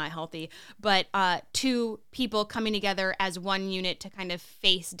obviously not healthy, but 2 people coming together as one unit to kind of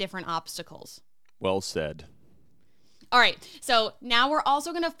face different obstacles. Well said. All right, so now we're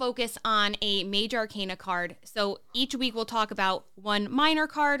also going to focus on a major arcana card. So each week we'll talk about one minor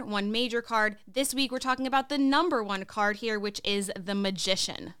card, one major card. This week we're talking about the number 1 card here, which is the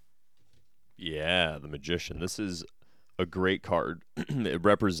Magician. Yeah, the Magician. This is a great card. It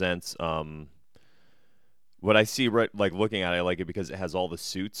represents What I see, right, like looking at it, I like it because it has all the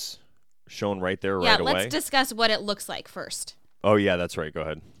suits shown right there Yeah, right away. let's discuss what it looks like first. Oh, yeah, that's right. Go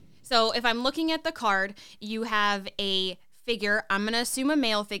ahead. So if I'm looking at the card, you have a figure. I'm going to assume a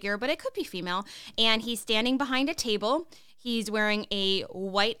male figure, but it could be female. And he's standing behind a table. He's wearing a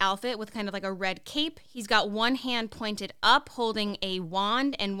white outfit with kind of like a red cape. He's got one hand pointed up, holding a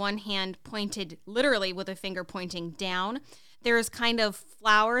wand, and one hand pointed literally with a finger pointing down. There's kind of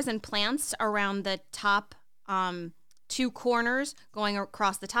flowers and plants around the top, two corners going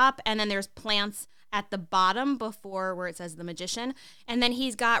across the top. And then there's plants at the bottom before where it says the magician. And then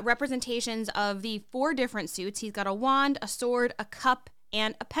he's got representations of the 4 different suits. He's got a wand, a sword, a cup,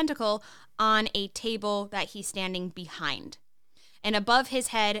 and a pentacle on a table that he's standing behind. And above his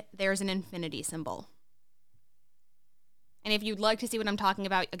head, there's an infinity symbol. And if you'd like to see what I'm talking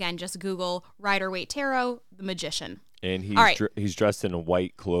about, again, just Google Rider-Waite Tarot, the magician. And he's he's dressed in a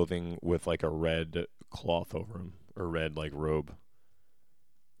white clothing with like a red cloth over him, or red like robe.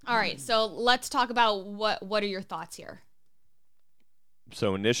 All right, so let's talk about what are your thoughts here?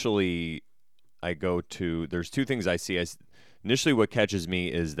 So initially, I go to, there's 2 things I see. Initially, what catches me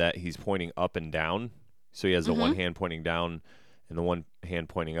is that he's pointing up and down. So he has the one hand pointing down and the one hand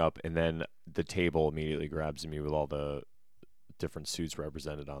pointing up. And then the table immediately grabs me with all the different suits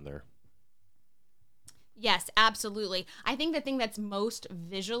represented on there. Yes, absolutely. I think the thing that's most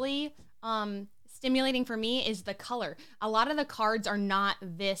visually stimulating for me is the color. A lot of the cards are not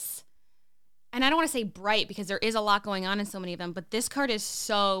this, and I don't want to say bright because there is a lot going on in so many of them, but this card is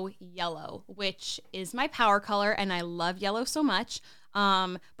so yellow, which is my power color, and I love yellow so much,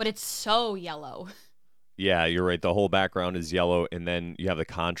 but it's so yellow. Yeah, you're right. The whole background is yellow, and then you have the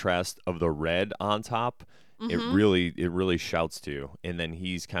contrast of the red on top. It really shouts to you, and then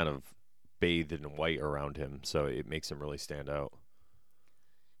he's kind of bathed in white around him, so it makes him really stand out.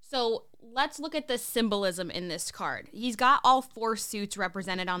 So let's look at the symbolism in this card. He's got all 4 suits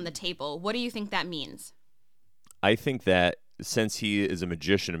represented on the table. What do you think that means? I think that since he is a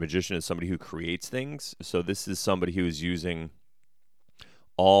magician is somebody who creates things. So this is somebody who is using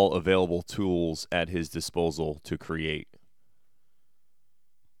all available tools at his disposal to create.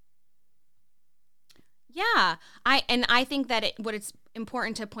 Yeah, I think that what it's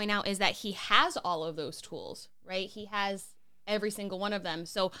important to point out is that he has all of those tools, right? He has every single one of them.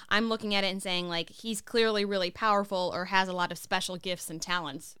 So I'm looking at it and saying, like, he's clearly really powerful or has a lot of special gifts and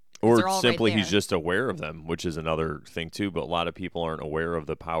talents. Or simply he's just aware of them, which is another thing too. But a lot of people aren't aware of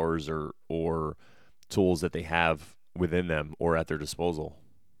the powers or tools that they have within them or at their disposal.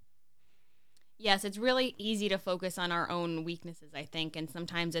 Yes, it's really easy to focus on our own weaknesses, I think, and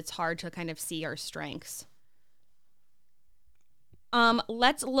sometimes it's hard to kind of see our strengths.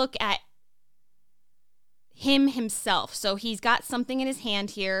 Let's look at him himself. So he's got something in his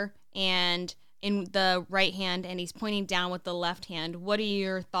hand here and in the right hand, and he's pointing down with the left hand. What are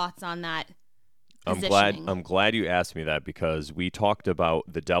your thoughts on that positioning? I'm glad you asked me that, because we talked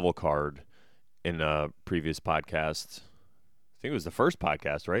about the devil card in a previous podcast. I think it was the first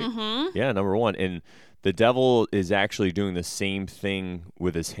podcast, right? Mm-hmm. Yeah, number 1. And the devil is actually doing the same thing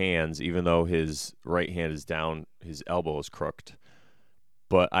with his hands, even though his right hand is down, his elbow is crooked.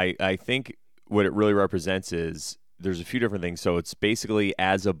 But I think what it really represents is there's a few different things. So it's basically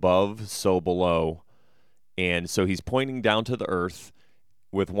as above, so below. And so he's pointing down to the earth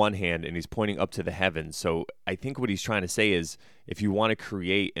with one hand, and he's pointing up to the heavens. So I think what he's trying to say is, if you want to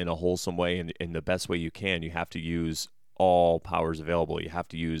create in a wholesome way and in the best way you can, you have to use all powers available. You have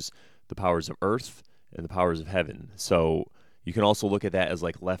to use the powers of earth and the powers of heaven. So you can also look at that as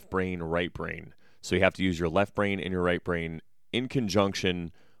like left brain, right brain. So you have to use your left brain and your right brain in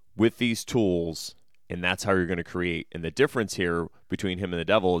conjunction with these tools, and that's how you're going to create. And the difference here between him and the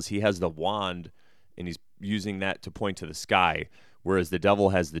devil is he has the wand, and he's using that to point to the sky, whereas the devil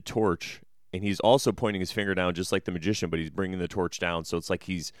has the torch, and he's also pointing his finger down just like the magician, but he's bringing the torch down, so it's like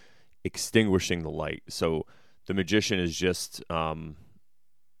he's extinguishing the light. So the magician is just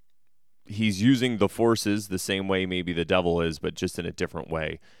he's using the forces the same way maybe the devil is, but just in a different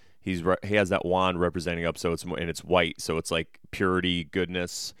way. He has that wand representing up, so it's white, so it's like purity,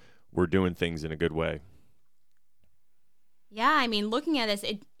 goodness. We're doing things in a good way. Yeah, I mean, looking at this,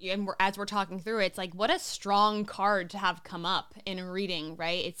 as we're talking through it, it's like, what a strong card to have come up in a reading,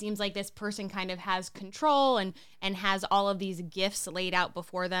 right? It seems like this person kind of has control and has all of these gifts laid out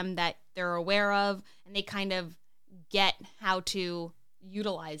before them that they're aware of, and they kind of get how to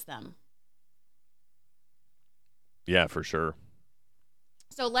utilize them. Yeah, for sure.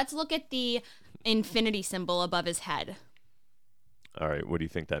 So let's look at the infinity symbol above his head. All right, what do you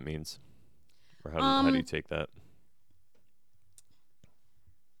think that means? Or how do you take that?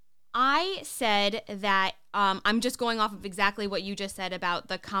 I said that I'm just going off of exactly what you just said about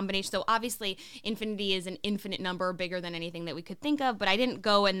the combination. So obviously infinity is an infinite number, bigger than anything that we could think of, but I didn't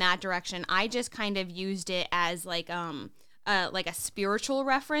go in that direction. I just kind of used it as like a spiritual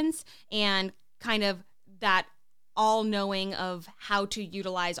reference and kind of that all knowing of how to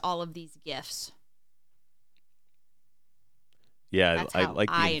utilize all of these gifts. Yeah, That's how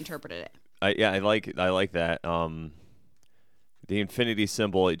I interpreted it. I like that. The infinity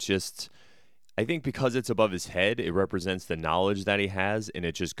symbol, I think because it's above his head, it represents the knowledge that he has, and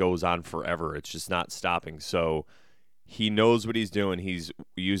it just goes on forever. It's just not stopping. So he knows what he's doing. He's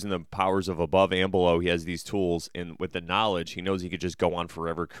using the powers of above and below. He has these tools, and with the knowledge, he knows he could just go on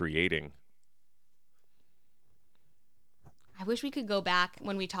forever creating. I wish we could go back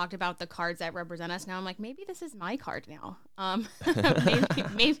when we talked about the cards that represent us. Now I'm like, maybe this is my card now.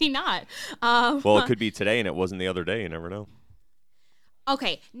 Maybe not. Well, it could be today, and it wasn't the other day. You never know.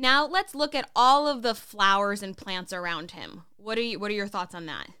 Okay, now let's look at all of the flowers and plants around him. What are your thoughts on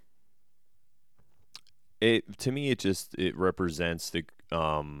that? To me, it represents the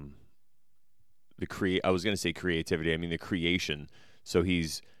I was going to say creativity. I mean the creation. So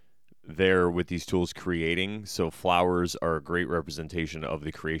he's there with these tools creating. So flowers are a great representation of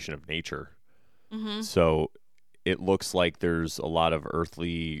the creation of nature. Mm-hmm. So it looks like there's a lot of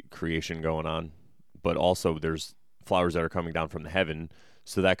earthly creation going on, but also there's flowers that are coming down from the heaven.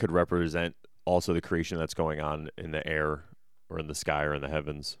 So that could represent also the creation that's going on in the air or in the sky or in the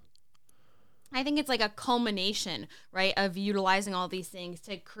heavens. I think it's like a culmination, right, of utilizing all these things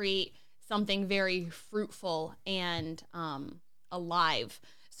to create something very fruitful and alive.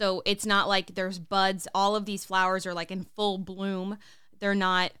 So it's not like there's buds. All of these flowers are like in full bloom. They're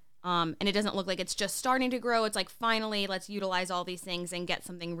not, and it doesn't look like it's just starting to grow. It's like, finally, let's utilize all these things and get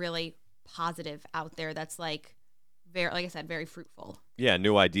something really positive out there that's like, very, like I said, very fruitful. Yeah,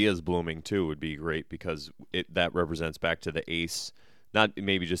 new ideas blooming too would be great because that represents back to the ace. Not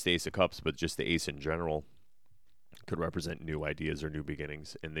maybe just the Ace of Cups, but just the ace in general could represent new ideas or new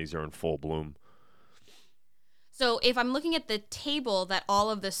beginnings, and these are in full bloom. So if I'm looking at the table that all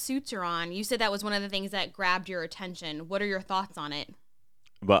of the suits are on, you said that was one of the things that grabbed your attention. What are your thoughts on it?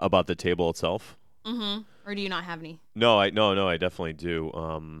 About the table itself? Mm-hmm. Or do you not have any? No, I definitely do.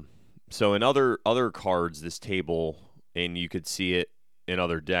 So in other cards, this table, and you could see it in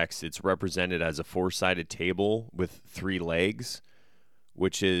other decks, it's represented as a 4-sided table with 3 legs,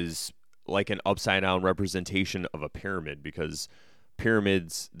 which is like an upside down representation of a pyramid, because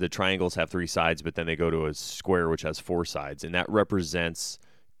pyramids, the triangles have 3 sides, but then they go to a square which has 4 sides, and that represents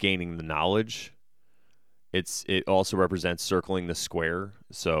gaining the knowledge. It also represents circling the square,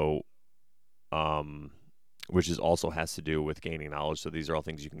 so which also has to do with gaining knowledge. So these are all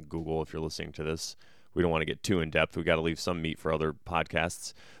things you can Google if you're listening to this. We don't want to get too in depth. We got to leave some meat for other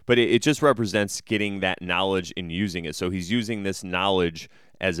podcasts. But it just represents getting that knowledge and using it. So he's using this knowledge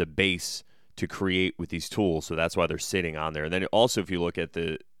as a base to create with these tools. So that's why they're sitting on there. And then also, if you look at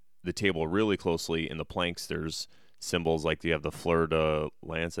the table really closely in the planks, there's symbols like you have the fleur de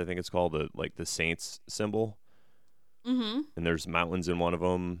lance, I think it's called, the saints symbol. Mm-hmm. And there's mountains in one of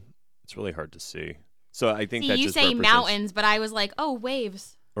them. It's really hard to see. So I think that you just say represents mountains, but I was like, oh,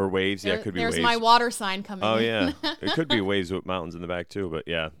 waves. Or waves, yeah, it could be waves. There's my water sign coming in. Oh, yeah. It could be waves with mountains in the back, too. But,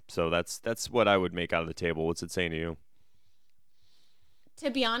 yeah, so that's what I would make out of the table. What's it saying to you? To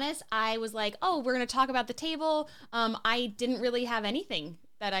be honest, I was like, oh, we're going to talk about the table. I didn't really have anything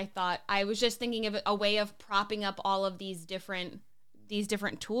that I thought. I was just thinking of a way of propping up all of these different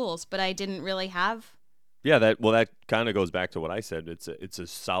tools, but I didn't really have. Yeah, that kind of goes back to what I said. It's a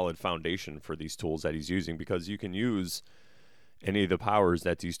solid foundation for these tools that he's using, because you can use any of the powers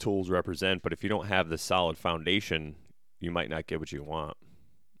that these tools represent, but if you don't have the solid foundation, you might not get what you want.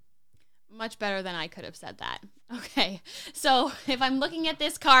 Much better than I could have said that. Okay, so if I'm looking at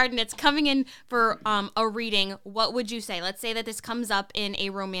this card and it's coming in for a reading, what would you say? Let's say that this comes up in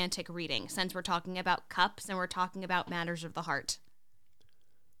a romantic reading, since we're talking about cups and we're talking about matters of the heart.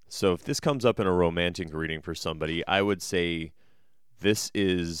 So if this comes up in a romantic reading for somebody, I would say this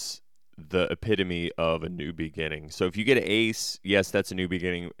is the epitome of a new beginning. So if you get an ace, yes, that's a new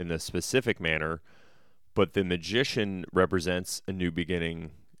beginning in a specific manner, but the magician represents a new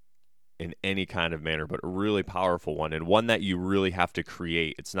beginning in any kind of manner, but a really powerful one, and one that you really have to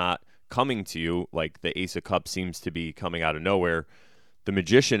create. It's not coming to you like the Ace of Cups seems to be coming out of nowhere. The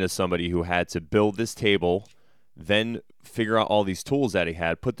magician is somebody who had to build this table, then figure out all these tools that he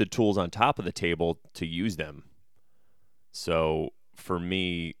had, put the tools on top of the table to use them. So for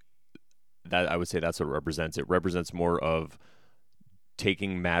me, that I would say that's what it represents. It represents more of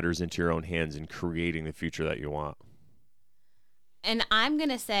taking matters into your own hands and creating the future that you want. And I'm going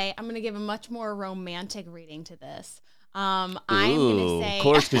to give a much more romantic reading to this. I'm going to say. Of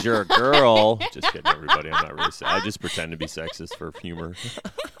course, because you're a girl. Just kidding, everybody. I'm not really. I just pretend to be sexist for humor.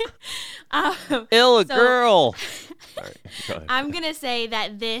 Girl. Sorry, go ahead. I'm going to say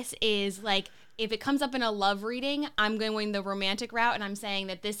that this is like, if it comes up in a love reading, I'm going the romantic route, and I'm saying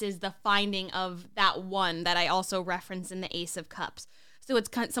that this is the finding of that one that I also reference in the Ace of Cups. So it's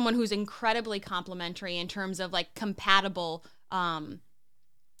someone who's incredibly complementary in terms of like compatible, and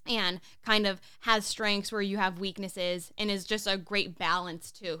kind of has strengths where you have weaknesses, and is just a great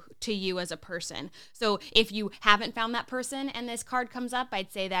balance to you as a person. So if you haven't found that person and this card comes up,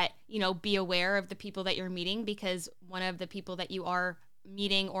 I'd say that, be aware of the people that you're meeting, because one of the people that you are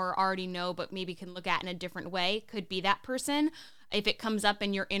meeting or already know but maybe can look at in a different way could be that person. If it comes up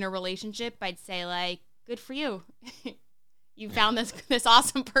and you're in a relationship, I'd say like, good for you. You found this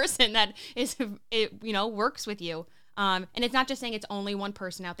awesome person that works with you. And it's not just saying it's only one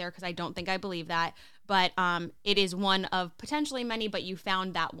person out there, because I don't think I believe that, but it is one of potentially many, but you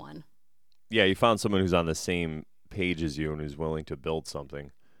found that one. Yeah, you found someone who's on the same page as you and who's willing to build something.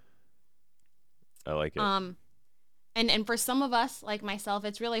 I like it. And for some of us, like myself,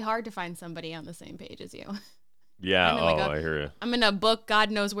 it's really hard to find somebody on the same page as you. Yeah, I hear you. I'm in a book, God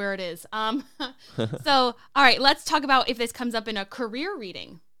knows where it is. So, all right, let's talk about if this comes up in a career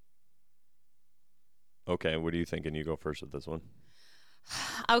reading. Okay, what are you thinking? You go first with this one.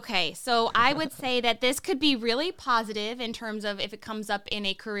 Okay, so I would say that this could be really positive in terms of if it comes up in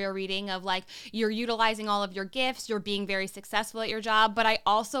a career reading of like you're utilizing all of your gifts, you're being very successful at your job. But I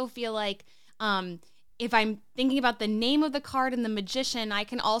also feel like if I'm thinking about the name of the card and the Magician, I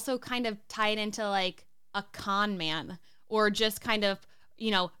can also kind of tie it into like a con man, or just kind of,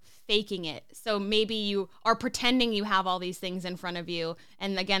 faking it. So maybe you are pretending you have all these things in front of you.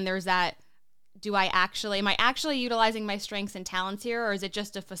 And again, there's that, am I actually utilizing my strengths and talents here, or is it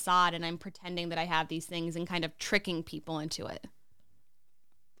just a facade and I'm pretending that I have these things and kind of tricking people into it?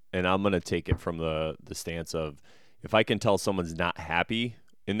 And I'm going to take it from the stance of, if I can tell someone's not happy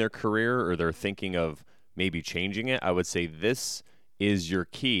in their career or they're thinking of maybe changing it, I would say this is your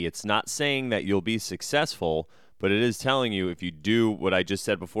key. It's not saying that you'll be successful, but it is telling you, if you do what I just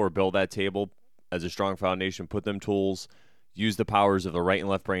said before, build that table as a strong foundation, put them tools, use the powers of the right and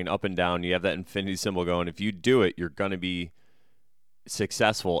left brain up and down, you have that infinity symbol going. If you do it, you're going to be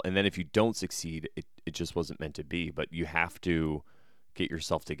successful. And then if you don't succeed, it just wasn't meant to be. But you have to get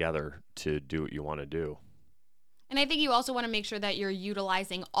yourself together to do what you want to do. And I think you also want to make sure that you're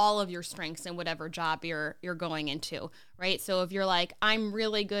utilizing all of your strengths in whatever job you're going into, right? So if you're like, I'm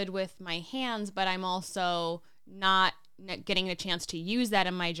really good with my hands, but I'm also not getting a chance to use that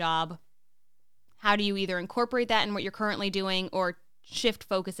in my job, how do you either incorporate that in what you're currently doing or shift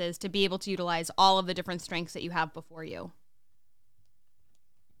focuses to be able to utilize all of the different strengths that you have before you?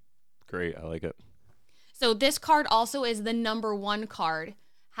 Great. I like it. So this card also is the number one card.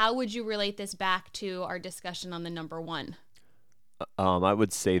 How would you relate this back to our discussion on the number one? I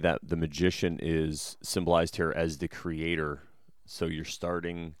would say that the Magician is symbolized here as the creator. So you're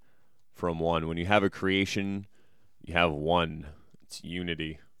starting from one. When you have a creation, you have one. It's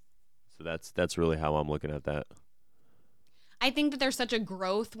unity. So that's really how I'm looking at that. I think that there's such a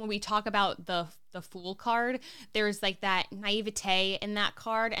growth when we talk about the Fool card. There's like that naivete in that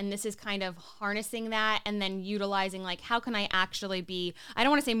card, and this is kind of harnessing that and then utilizing like, how can I actually be, I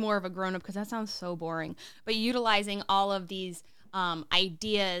don't want to say more of a grown-up because that sounds so boring, but utilizing all of these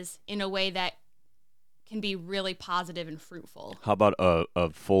ideas in a way that can be really positive and fruitful. How about a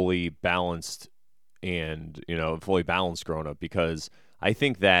fully balanced and, fully balanced grown-up? Because I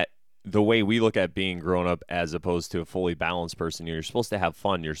think that the way we look at being grown up as opposed to a fully balanced person, you're supposed to have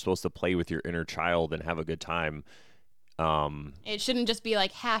fun. You're supposed to play with your inner child and have a good time. It shouldn't just be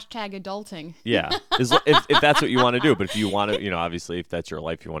like #adulting. Yeah, if that's what you want to do. But if you want to, obviously, if that's your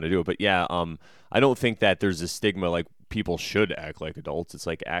life, you want to do it. But yeah, I don't think that there's a stigma like people should act like adults. It's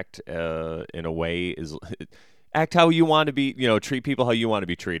like act in a way act how you want to be, treat people how you want to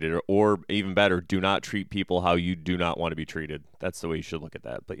be treated, or even better, do not treat people how you do not want to be treated. That's the way you should look at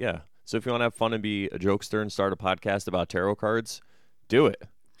that. But yeah, so if you want to have fun and be a jokester and start a podcast about tarot cards, do it.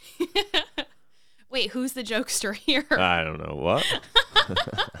 Wait, who's the jokester here? I don't know. What?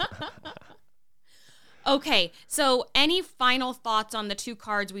 Okay, so any final thoughts on the two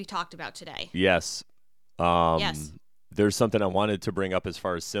cards we talked about today? Yes. Yes. There's something I wanted to bring up as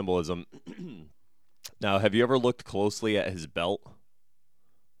far as symbolism. Now, have you ever looked closely at his belt?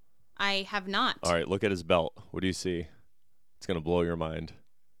 I have not. All right, look at his belt. What do you see? It's going to blow your mind.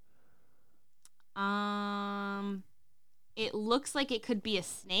 it looks like it could be a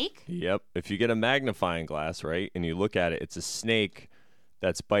snake. Yep. If you get a magnifying glass, right, and you look at it, it's a snake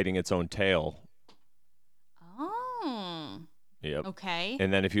that's biting its own tail. Oh. Yep. Okay.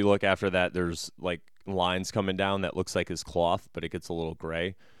 And then if you look after that, there's like lines coming down that looks like his cloth, but it gets a little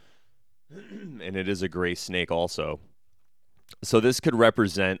gray. And it is a gray snake also. So this could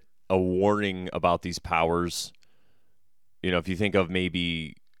represent a warning about these powers. You know, if you think of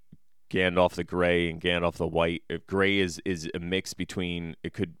maybe Gandalf the Gray and Gandalf the White, gray is a mix between,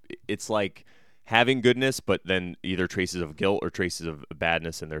 it's like having goodness, but then either traces of guilt or traces of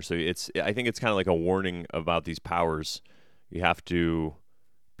badness in there. So I think it's kind of like a warning about these powers. You have to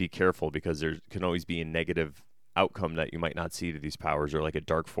be careful because there can always be a negative outcome that you might not see to these powers, or like a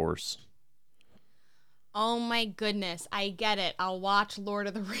dark force. Oh my goodness, I get it. I'll watch Lord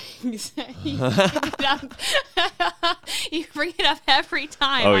of the Rings. You bring it up every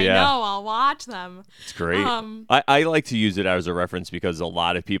time. Oh, I yeah. know, I'll watch them. It's great. I like to use it as a reference because a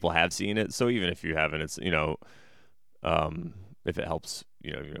lot of people have seen it. So even if you haven't, it's, you know, if it helps,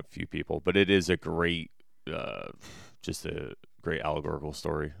 you know, a few people. But it is a great, just a great allegorical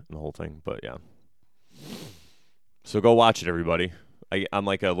story and the whole thing. But yeah. So go watch it, everybody. I'm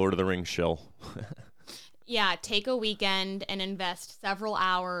like a Lord of the Rings shill. Yeah, take a weekend and invest several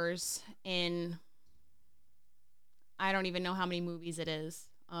hours in, I don't even know how many movies it is.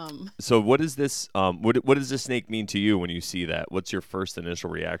 So what is this? What does this snake mean to you when you see that? What's your first initial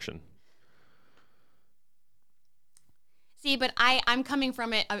reaction? See, but I'm coming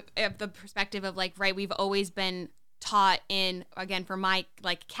from it of the perspective of like, right, we've always been taught in, again, for my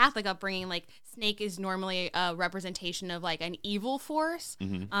like Catholic upbringing, like snake is normally a representation of like an evil force.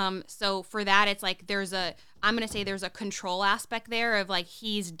 Mm-hmm. So for that, it's like I'm going to say there's a control aspect there of like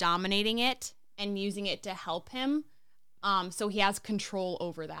he's dominating it and using it to help him. So he has control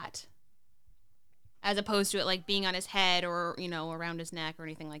over that, as opposed to it like being on his head or, you know, around his neck or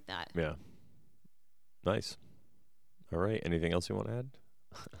anything like that. Yeah. Nice. All right. Anything else you want to add?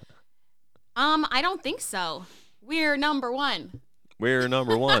 I don't think so. We're number one. We're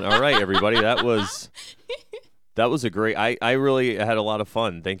number one. All right, everybody. That was a great. I really had a lot of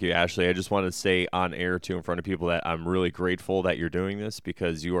fun. Thank you, Ashley. I just wanted to say on air too, in front of people, that I'm really grateful that you're doing this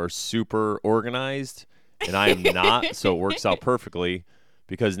because you are super organized and I am not. So it works out perfectly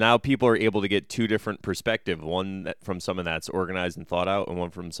because now people are able to get two different perspectives. One from someone that's organized and thought out, and one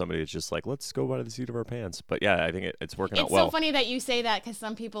from somebody that's just like, let's go by the seat of our pants. But yeah, I think it's working out well. It's so funny that you say that because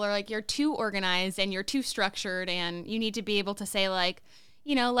some people are like, you're too organized and you're too structured and you need to be able to say like,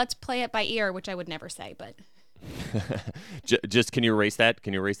 you know, let's play it by ear, which I would never say, but. Just can you erase that?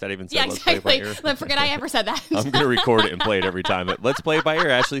 Can you erase that even? Yeah, exactly. Let's forget I ever said that. I'm going to record it and play it every time. Let's play it by ear.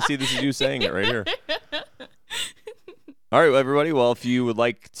 Ashley, see, this is you saying it right here. All right, well, everybody. Well, if you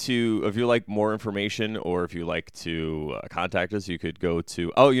like more information or if you like to contact us, you could go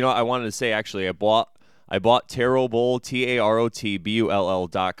to. Oh, you know, I wanted to say actually, I bought Tarot Bull,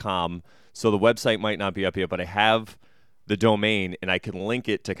 TAROTBULL.com. So the website might not be up yet, but I have the domain and I can link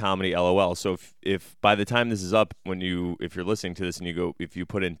it to Comedy LOL. So if by the time this is up, if you're listening to this and if you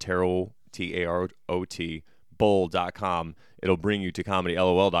put in Tarot, TAROT Bull.com, it'll bring you to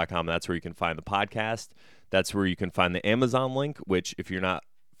ComedyLOL.com. That's where you can find the podcast. That's where you can find the Amazon link, which if you're not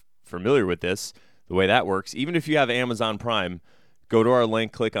familiar with this, the way that works, even if you have Amazon Prime, go to our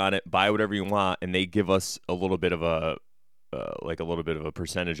link, click on it, buy whatever you want, and they give us a little bit of a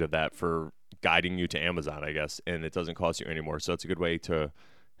percentage of that for guiding you to Amazon, I guess, and it doesn't cost you anymore. So it's a good way to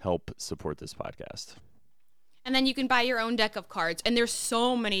help support this podcast. And then you can buy your own deck of cards. And there's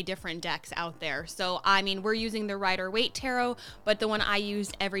so many different decks out there. So, I mean, we're using the Rider-Waite Tarot, but the one I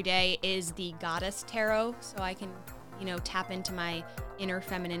use every day is the Goddess Tarot. So I can, you know, tap into my inner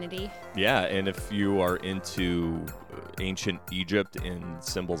femininity. Yeah, and if you are into ancient Egypt and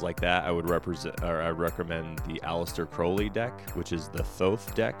symbols like that, I would recommend the Aleister Crowley deck, which is the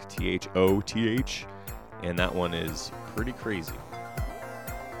Thoth deck, THOTH. And that one is pretty crazy.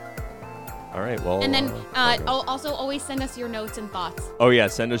 All right, well... And then also always send us your notes and thoughts. Oh, yeah,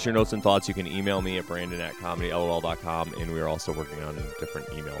 send us your notes and thoughts. You can email me at brandon@comedylol.com, and we are also working on different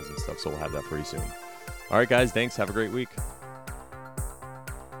emails and stuff, so we'll have that for you soon. All right, guys, thanks. Have a great week.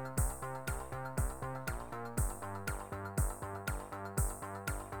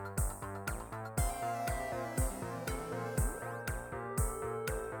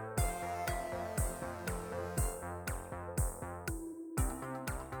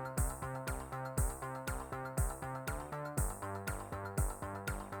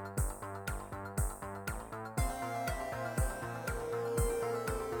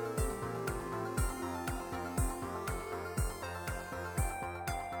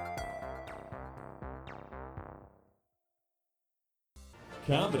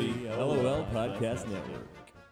 Comedy LOL Podcast Network.